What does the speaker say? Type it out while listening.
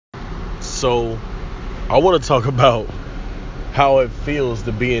So I want to talk about how it feels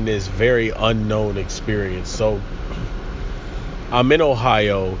to be in this very unknown experience. So I'm in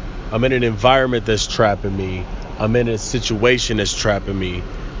Ohio. I'm in an environment that's trapping me. I'm in a situation that's trapping me.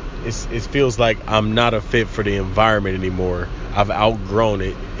 It feels like I'm not a fit for the environment anymore. I've outgrown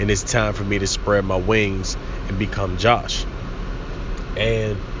it, and it's time for me to spread my wings and become Josh.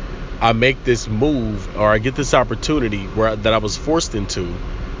 And I make this move, or I get this opportunity that I was forced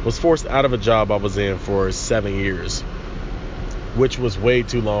out of a job I was in for 7 years, which was way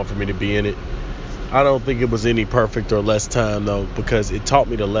too long for me to be in it. I don't think it was any perfect or less time though, because it taught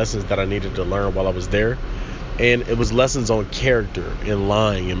me the lessons that I needed to learn while I was there. And it was lessons on character and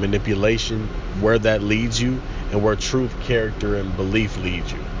lying and manipulation, where that leads you and where truth, character, and belief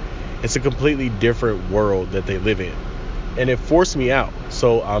leads you. It's a completely different world that they live in. And it forced me out.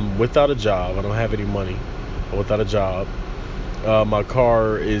 So I'm without a job. I don't have any money. I'm without a job. My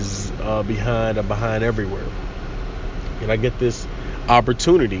car is behind. I'm behind everywhere. And I get this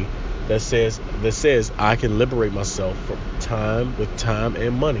opportunity that says I can liberate myself from time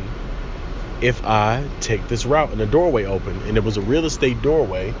and money if I take this route. And the doorway opened, and it was a real estate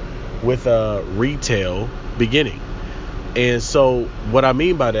doorway with a retail beginning. And so what I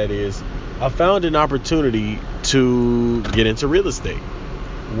mean by that is I found an opportunity to get into real estate,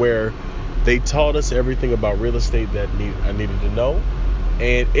 where they taught us everything about real estate that I needed to know.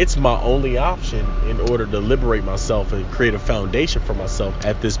 And it's my only option in order to liberate myself and create a foundation for myself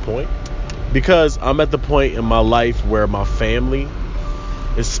at this point. Because I'm at the point in my life where my family,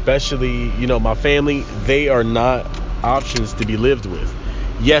 especially, my family, they are not options to be lived with.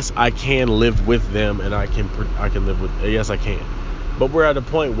 Yes, I can live with them, and I can live with, yes, I can. But we're at a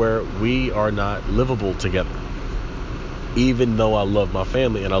point where we are not livable together. Even though I love my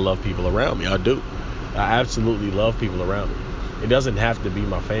family and I love people around me, I do. I absolutely love people around me. It doesn't have to be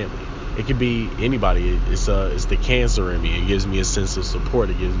my family. It could be anybody. It's the cancer in me. It gives me a sense of support.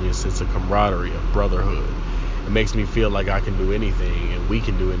 It gives me a sense of camaraderie, of brotherhood. It makes me feel like I can do anything and we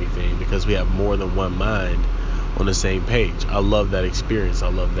can do anything because we have more than one mind on the same page. I love that experience. I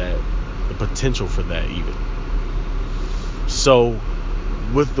love the potential for that even. So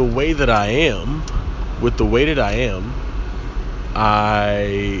with the way that I am,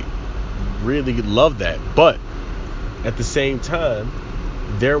 I really love that. But at the same time,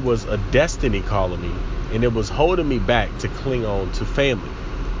 there was a destiny calling me, and it was holding me back to cling on to family.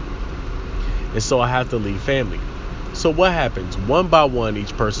 And so I have to leave family. So what happens? One by one,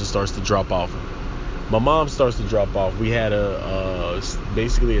 each person starts to drop off. My mom starts to drop off. We had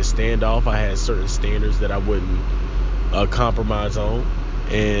basically a standoff. I had certain standards that I wouldn't compromise on,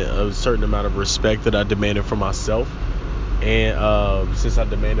 and a certain amount of respect that I demanded for myself. And since I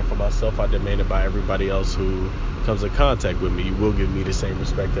demanded for myself, I demanded by everybody else who comes in contact with me. You will give me the same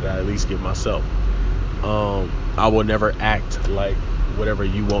respect that I at least give myself. I will never act like whatever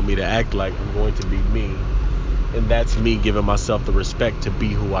you want me to act like. I'm going to be me, and that's me giving myself the respect to be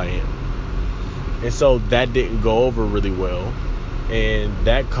who I am. And so that didn't go over really well, and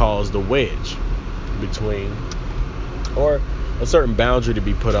that caused a wedge between, or a certain boundary to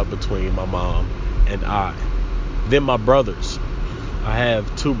be put up between my mom and I. Then my brothers. I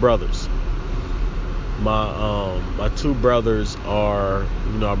have two brothers. My two brothers are,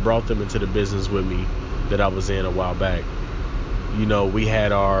 I brought them into the business with me that I was in a while back. We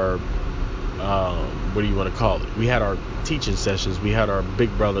had our, what do you want to call it? We had our teaching sessions. We had our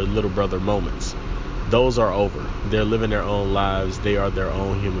big brother, little brother moments. Those are over. They're living their own lives. They are their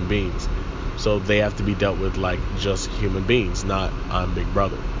own human beings. So they have to be dealt with like just human beings, not I'm big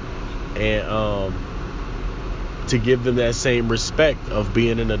brother. And to give them that same respect of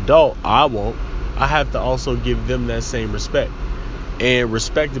being an adult, I have to also give them that same respect. And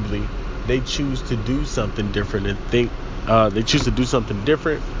respectably, they choose to do something different and they choose to do something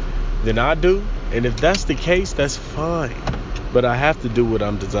different than I do. And if that's the case, that's fine. But I have to do what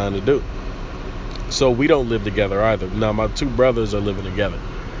I'm designed to do. So we don't live together either. Now my two brothers are living together.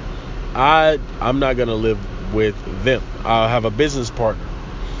 I'm not going to live with them. I'll have a business partner.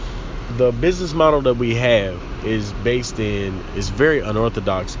 The business model that we have is very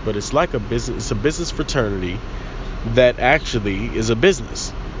unorthodox, but it's like a business. It's a business fraternity that actually is a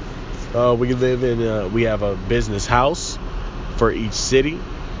business. We have a business house for each city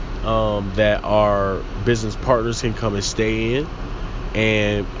that our business partners can come and stay in,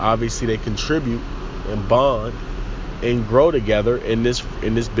 and obviously they contribute and bond and grow together in this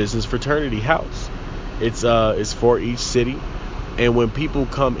business fraternity house. It's for each city. And when people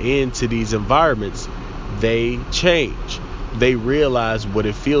come into these environments, they change. They realize what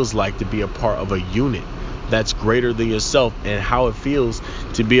it feels like to be a part of a unit that's greater than yourself, and how it feels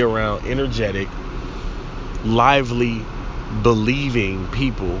to be around energetic, lively, believing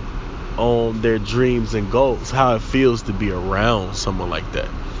people on their dreams and goals, how it feels to be around someone like that.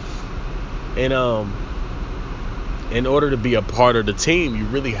 And in order to be a part of the team, you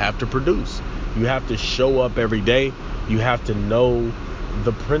really have to produce. You have to show up every day. You have to know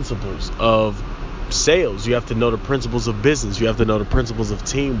the principles of sales. You have to know the principles of business. You have to know the principles of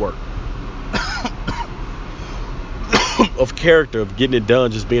teamwork, of character, of getting it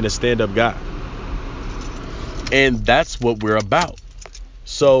done, just being a stand-up guy. And that's what we're about.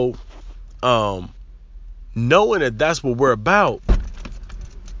 So, knowing that that's what we're about,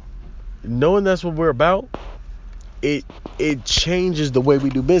 it changes the way we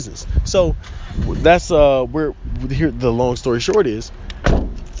do business. So that's we're here. The long story short is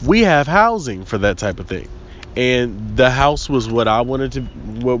we have housing for that type of thing, and the house was what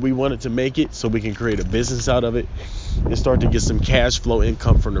we wanted to make it, so we can create a business out of it and start to get some cash flow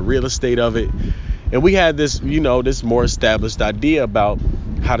income from the real estate of it. And we had this, this more established idea about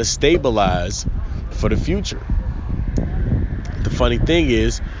how to stabilize for the future. The funny thing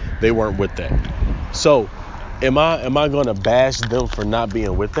is, they weren't with that. So, am I going to bash them for not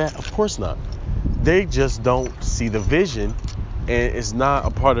being with that? Of course not. They just don't see the vision, and it's not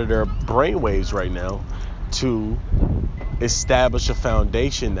a part of their brainwaves right now to establish a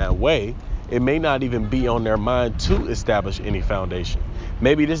foundation that way. It may not even be on their mind to establish any foundation.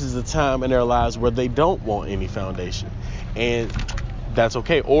 Maybe this is a time in their lives where they don't want any foundation, and that's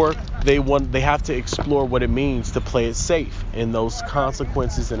okay. Or they have to explore what it means to play it safe and those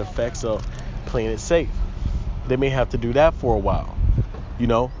consequences and effects of playing it safe. They may have to do that for a while.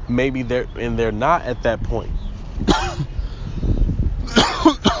 Maybe they're not at that point.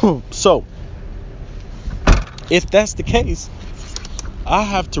 So, if that's the case, I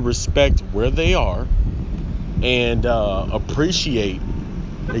have to respect where they are and appreciate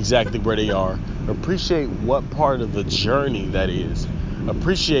exactly where they are. Appreciate what part of the journey that is.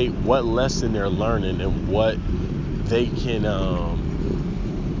 Appreciate what lesson they're learning and what they can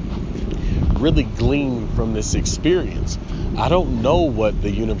really glean from this experience. I don't know what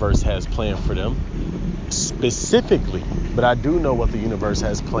the universe has planned for them specifically, but I do know what the universe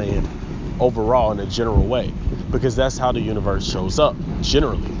has planned overall in a general way, because that's how the universe shows up.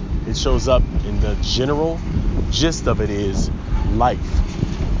 Generally, it shows up in the general gist of it is life,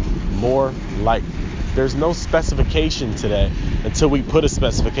 more life. There's no specification to that until we put a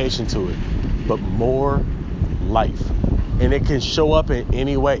specification to it, but more life. And it can show up in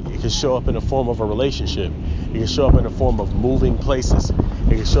any way. It can show up in the form of a relationship. It can show up in the form of moving places. It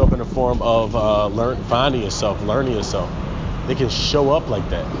can show up in the form of finding yourself, learning yourself. It can show up like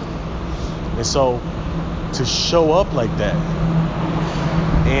that. And so to show up like that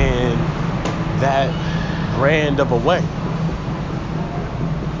in that grand of a way,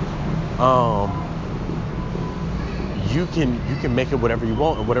 you can make it whatever you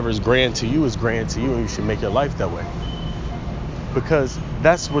want, and whatever is grand to you is grand to you, and you should make your life that way. Because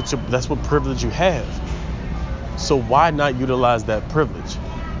that's what privilege you have. So why not utilize that privilege?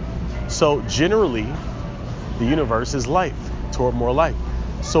 So generally, the universe is life, toward more life.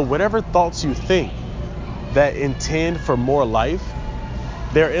 So whatever thoughts you think that intend for more life,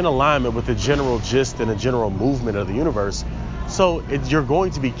 they're in alignment with the general gist and the general movement of the universe. So you're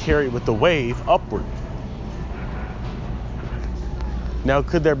going to be carried with the wave upward. Now,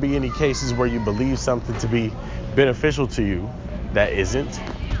 could there be any cases where you believe something to be beneficial to you that isn't,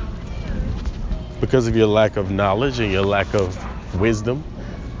 because of your lack of knowledge and your lack of wisdom?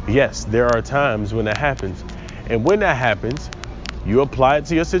 Yes, there are times when that happens. And when that happens, you apply it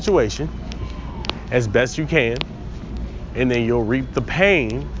to your situation as best you can, and then you'll reap the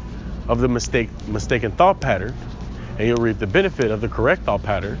pain of the mistaken thought pattern, and you'll reap the benefit of the correct thought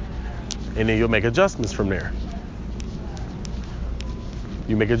pattern, and then you'll make adjustments from there.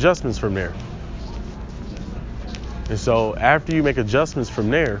 And so after you make adjustments from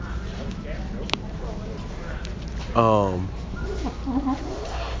there, the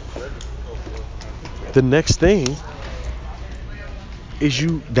next thing is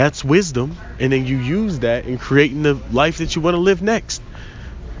that's wisdom, and then you use that in creating the life that you want to live next.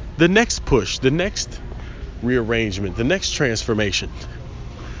 The next push, the next rearrangement, the next transformation.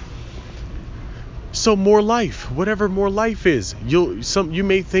 So more life, whatever more life is. You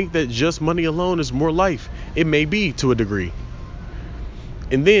may think that just money alone is more life. It may be, to a degree.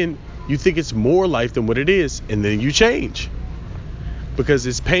 And then you think it's more life than what it is, and then you change. Because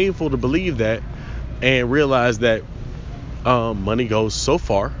it's painful to believe that and realize that money goes so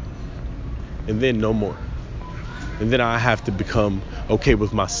far and then no more. And then I have to become okay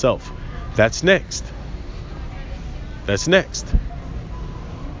with myself. That's next.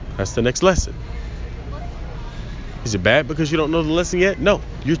 That's the next lesson. Is it bad because you don't know the lesson yet? No,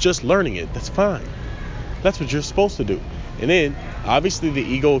 you're just learning it. That's fine. That's what you're supposed to do. And then, obviously, the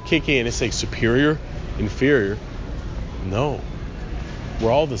ego will kick in and say superior, inferior. No, we're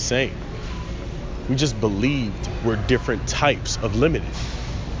all the same. We just believed we're different types of limited.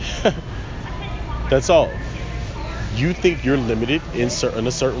 That's all. You think you're limited in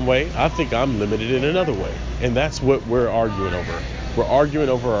a certain way. I think I'm limited in another way. And that's what we're arguing over. We're arguing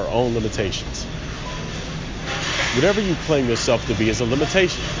over our own limitations. Whatever you claim yourself to be is a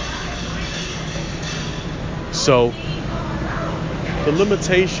limitation. So, the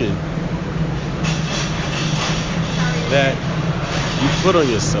limitation that you put on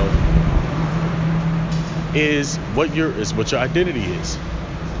yourself is what your identity is.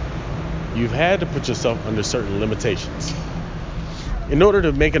 You've had to put yourself under certain limitations. In order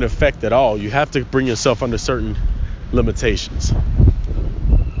to make an effect at all, you have to bring yourself under certain limitations.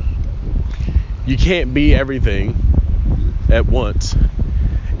 You can't be everything at once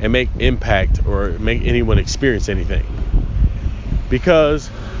and make impact or make anyone experience anything, because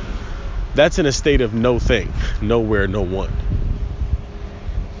that's in a state of no thing, nowhere, no one.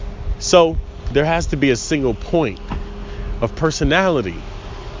 So there has to be a single point of personality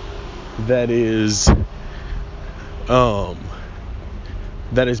that is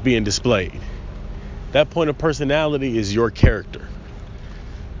being displayed. That point of personality is your character.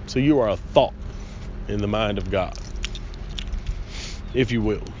 So you are a thought in the mind of God, if you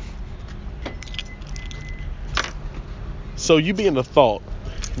will. So you being a thought,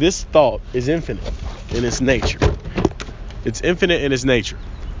 this thought is infinite in its nature. It's infinite in its nature.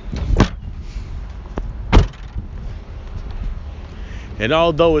 And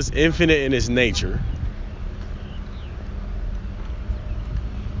although it's infinite in its nature,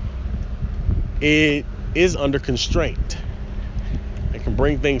 it is under constraint. It can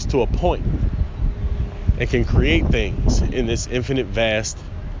bring things to a point. It can create things in this infinite vast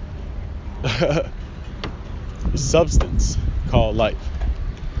substance called life.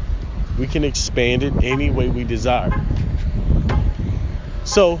 We can expand it any way we desire.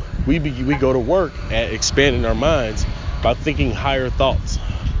 So we go to work at expanding our minds by thinking higher thoughts,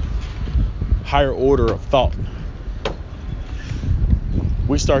 higher order of thought.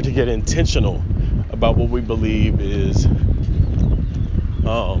 We start to get intentional about what we believe is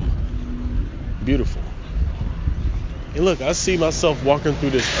beautiful. And look, I see myself walking through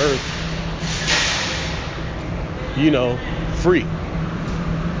this earth, free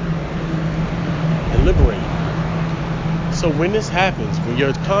and liberated. So when this happens, when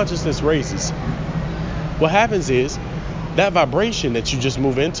your consciousness raises, what happens is that vibration that you just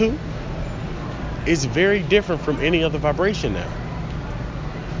move into is very different from any other vibration now.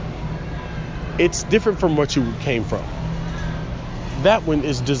 It's different from what you came from. That one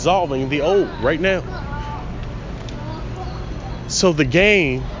is dissolving the old right now. So the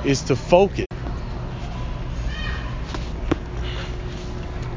game is to focus